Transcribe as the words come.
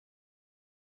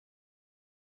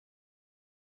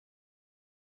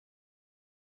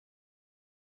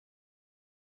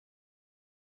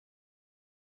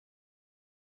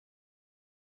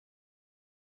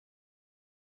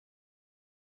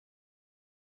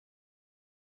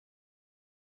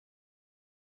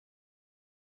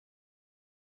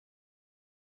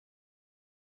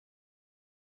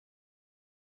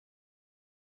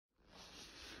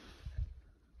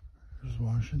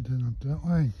Washington up that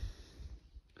way.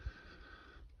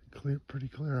 Pretty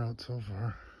clear out so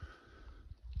far.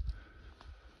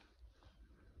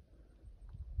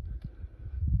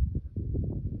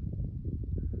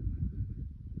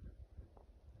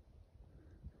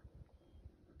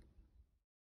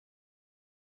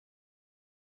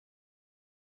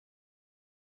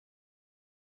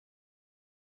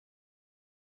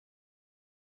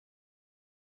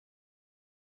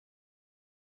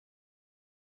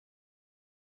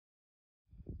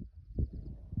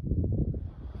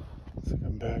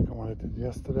 Back on what I did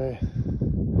yesterday.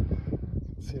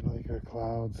 See like our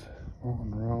clouds,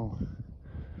 mountain row.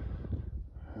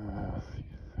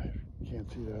 I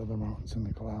can't see the other mountains in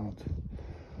the clouds.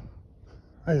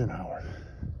 Eisenhower.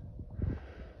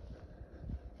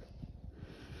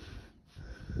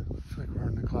 Looks like we're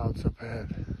in the clouds up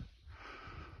ahead.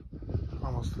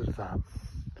 Almost to the top.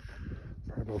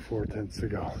 Probably about 4/10 to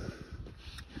go.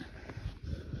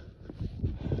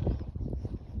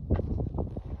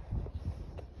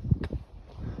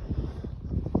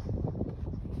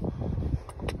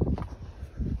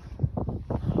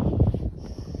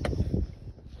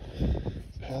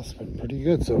 It's been pretty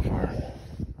good so far.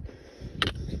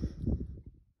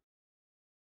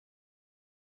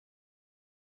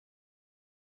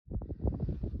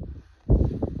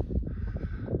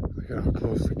 Look at how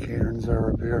close the cairns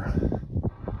are up here.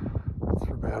 It's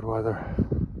for bad weather.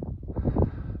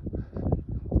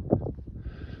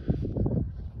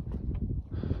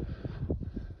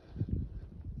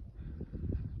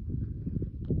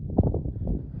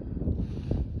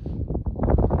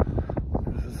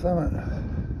 There's the summit.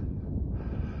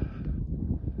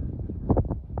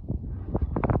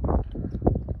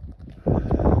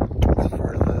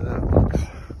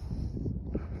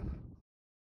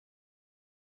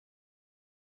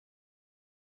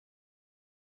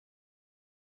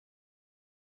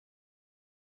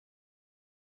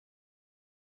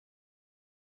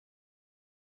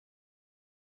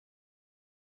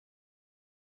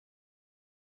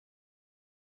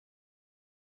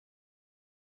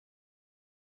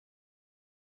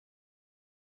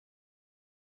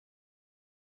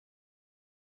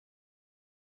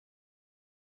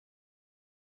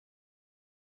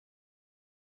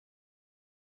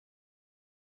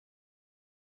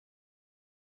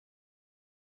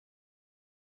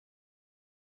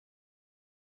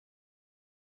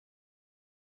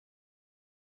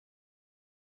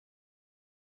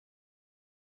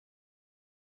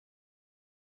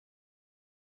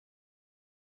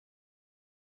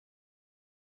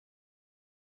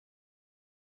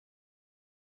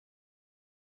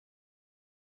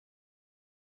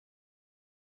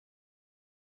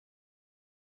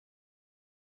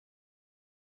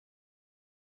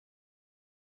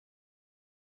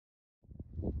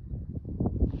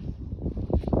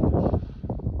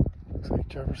 Looks like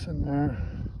Jefferson there,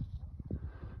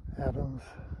 Adams,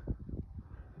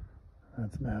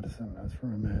 that's Madison, that's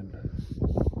where I'm heading.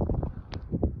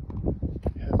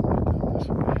 Heading right down this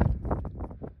way.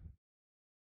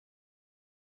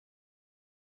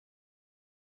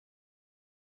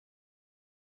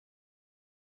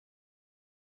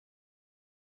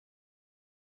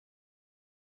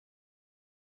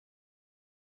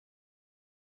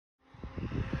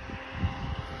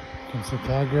 Comes the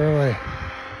Tag Railway.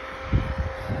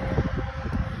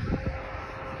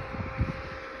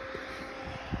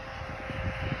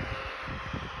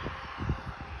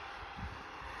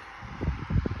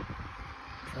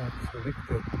 I think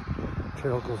the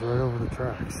trail goes right over the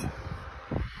tracks.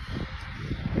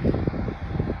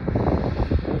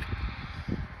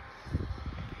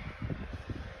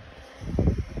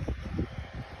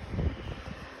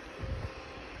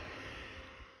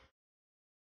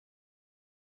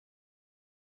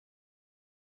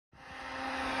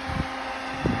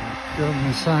 Give them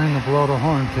a sign to blow the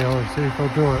horn, Taylor. See if they'll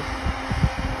do it.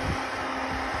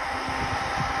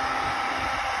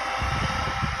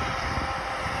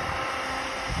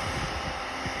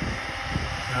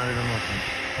 Not even looking.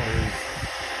 Oh, he's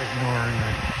ignoring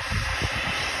it.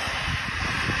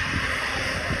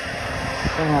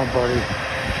 Come on, buddy.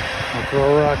 I'll throw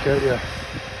a rock at you.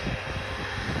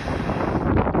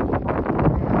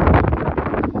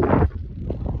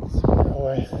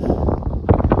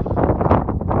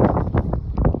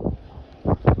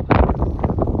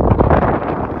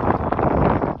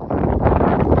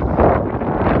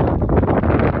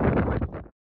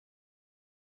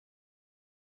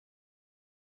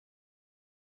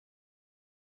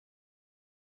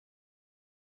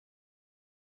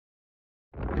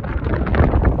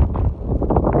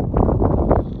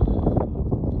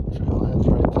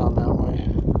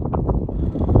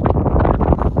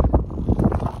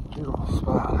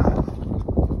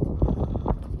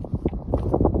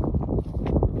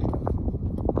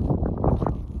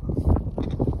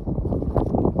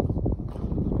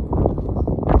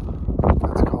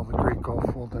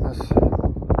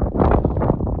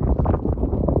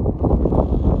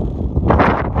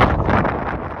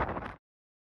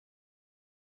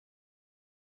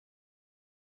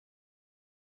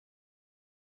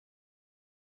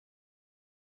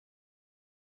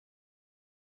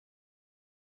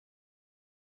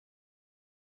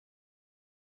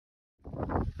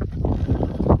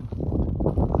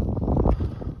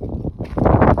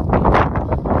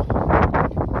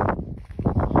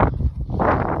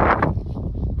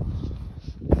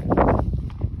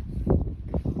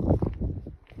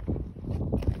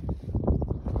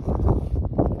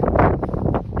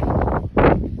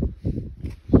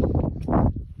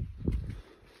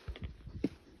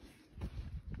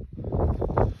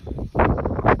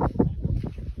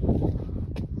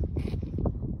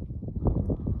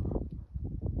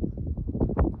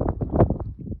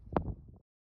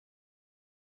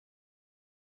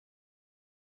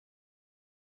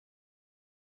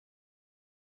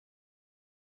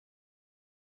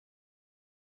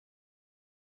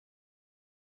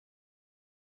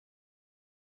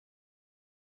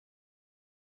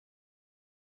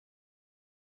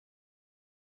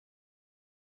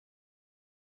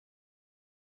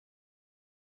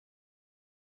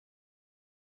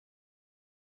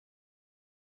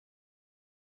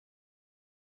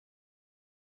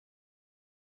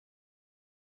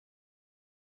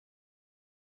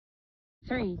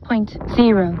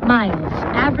 3.0 miles.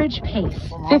 Average pace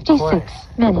 56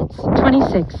 minutes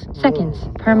 26 seconds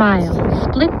per mile.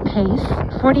 Split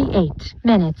pace 48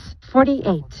 minutes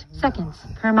 48 seconds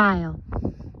per mile.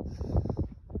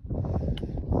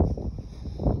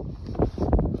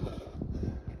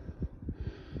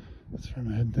 That's where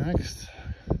I'm heading next.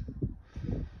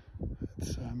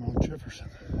 It's Mount Jefferson.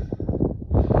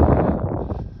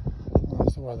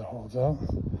 As the weather holds out.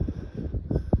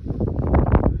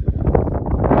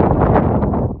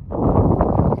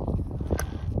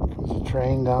 Goes the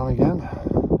train down again.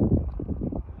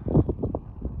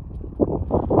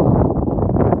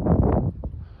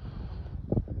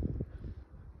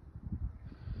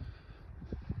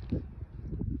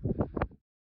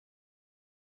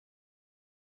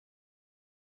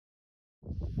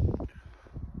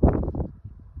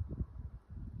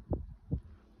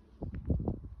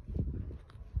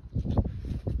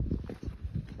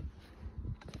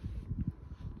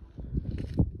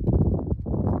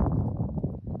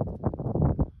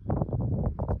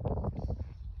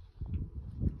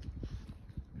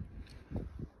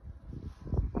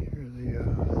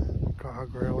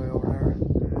 Railway over there.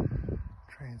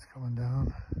 Train's coming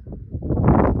down.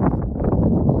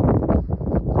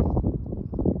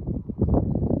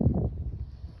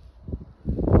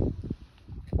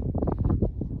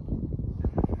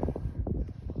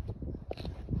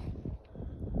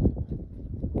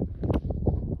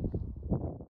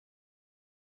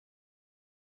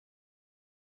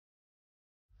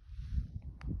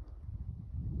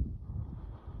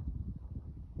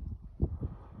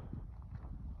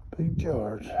 Big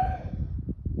George.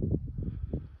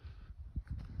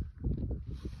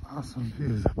 Awesome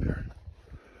views up here.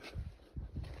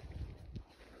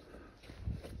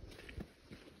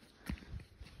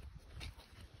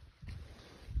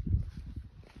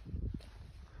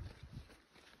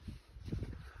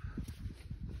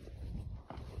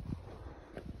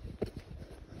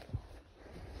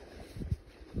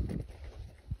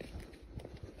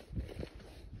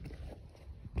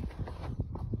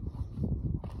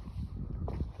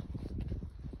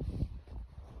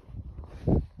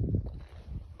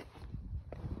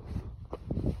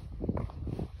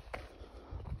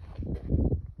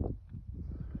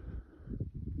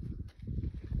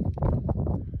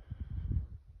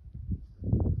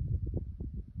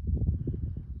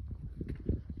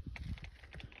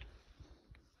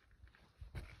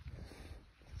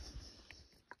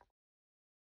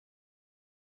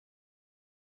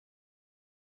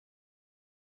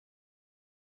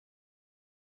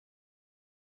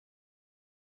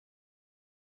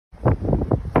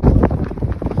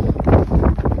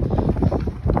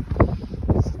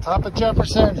 Top of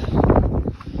Jefferson.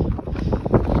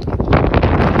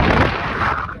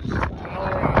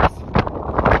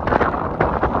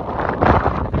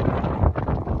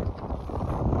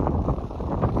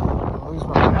 Lose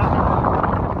my map.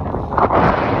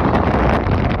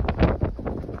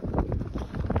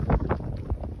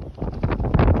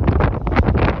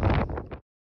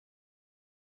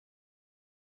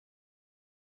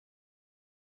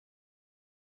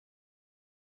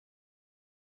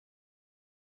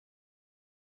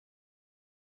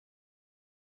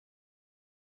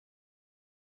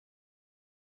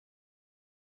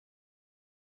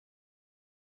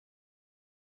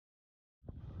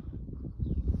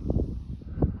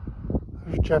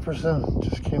 Jefferson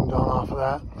just came down off of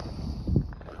that.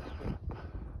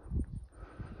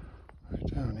 Right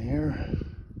down here.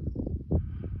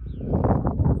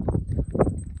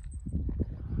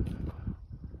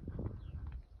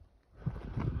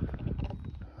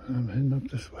 And I'm heading up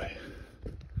this way.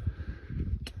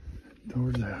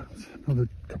 Towards that. It's another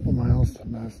couple miles to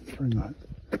Madison Spring Hut.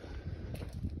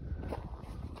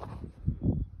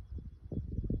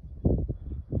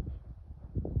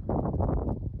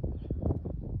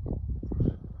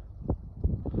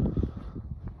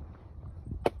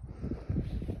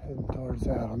 Towards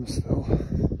Adams still.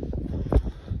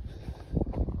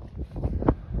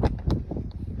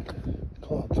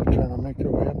 Clouds are trying to make their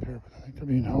way up here, but I think they're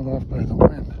being held off by the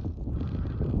wind.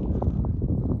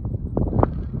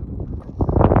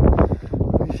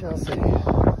 We shall see.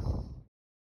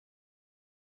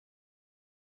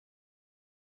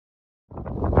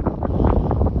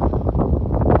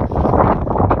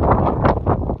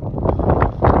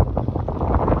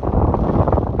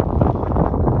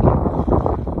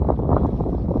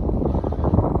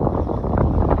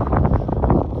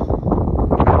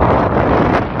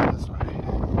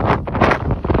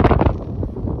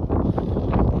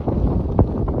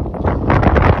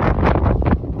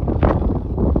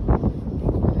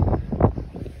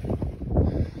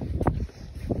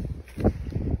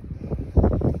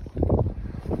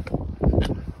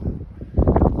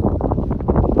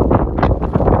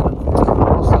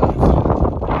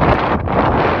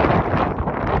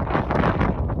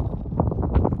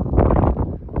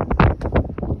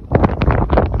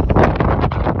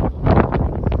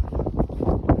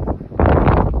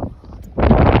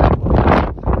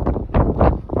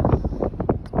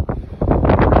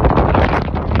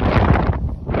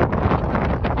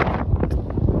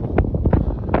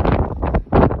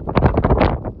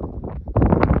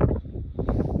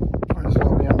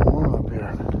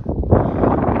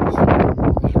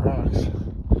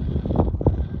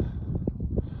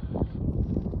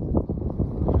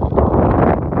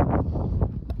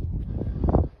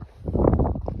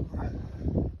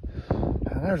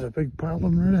 There's a big pile of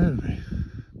them right ahead of me.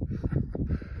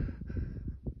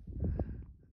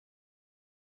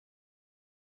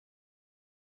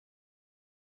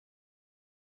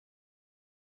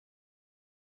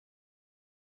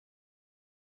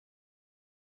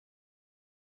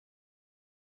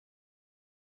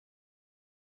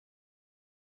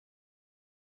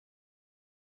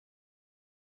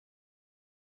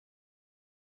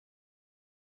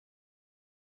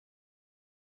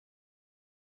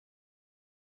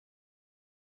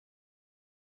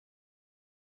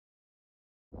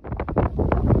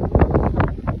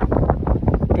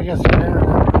 Biggest cairn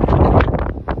ever.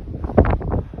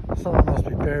 Someone must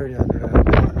be buried under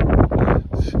that.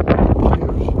 It's huge.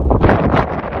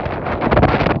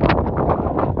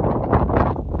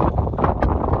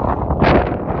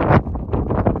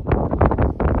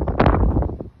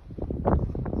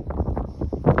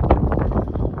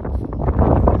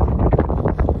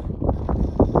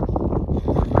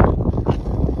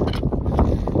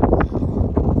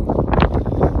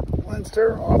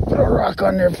 I'll put a rock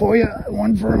on there for you.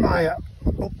 One for Maya.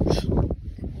 Oops. Just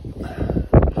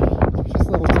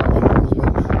little tiny ones, but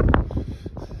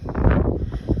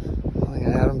I think I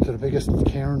had them to the biggest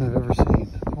cairn I've ever seen.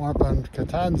 One up on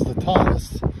Catan's the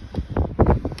tallest.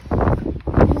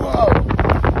 Whoa!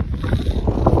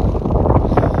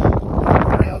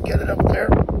 Alright, I'll get it up there.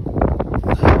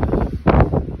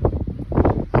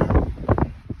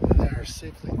 There,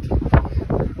 safely tucked away.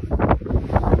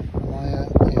 Maya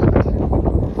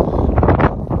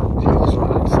and those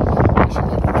rocks.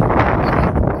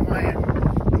 Maya.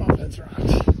 Oh, that's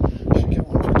rocks. Should get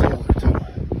one for Taylor too.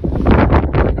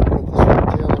 Put this for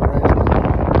Taylor right now.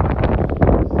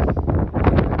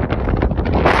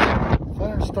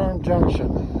 Thunderstorm Junction.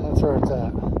 That's where it's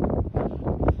at.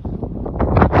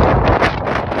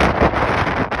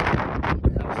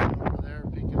 Madison over there,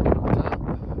 peeking over the top,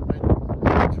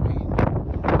 right between.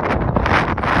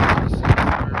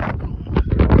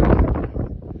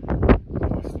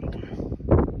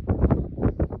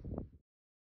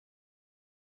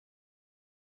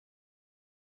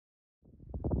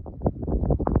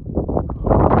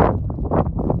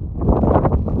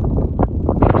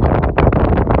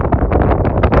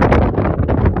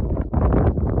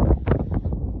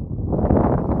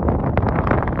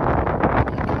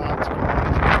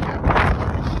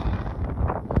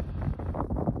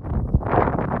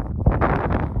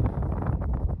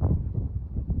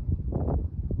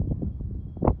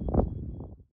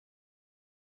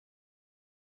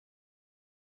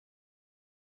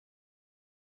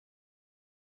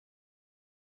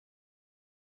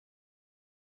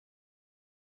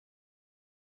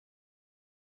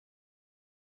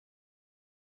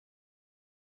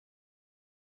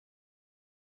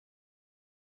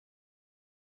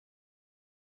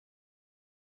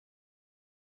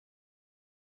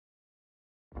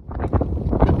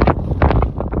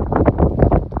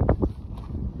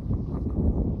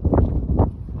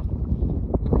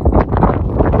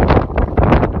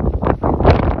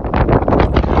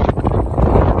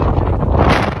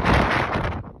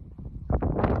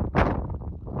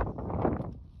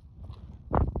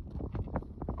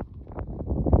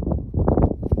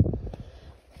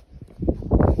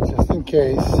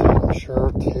 Case, I'm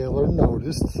sure Taylor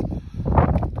noticed,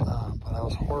 but I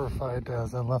was horrified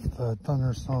as I left the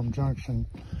Thunderstorm Junction,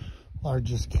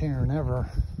 largest cairn ever.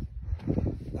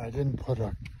 I didn't put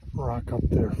a rock up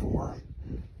there for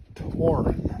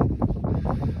Torrin.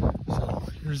 So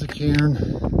here's a cairn,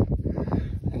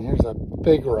 and here's a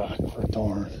big rock for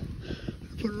Torrin.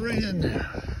 Put it right in there.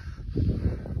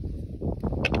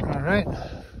 All right.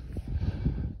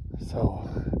 So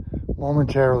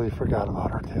momentarily forgot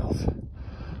about our tails.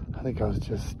 I think I was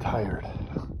just tired.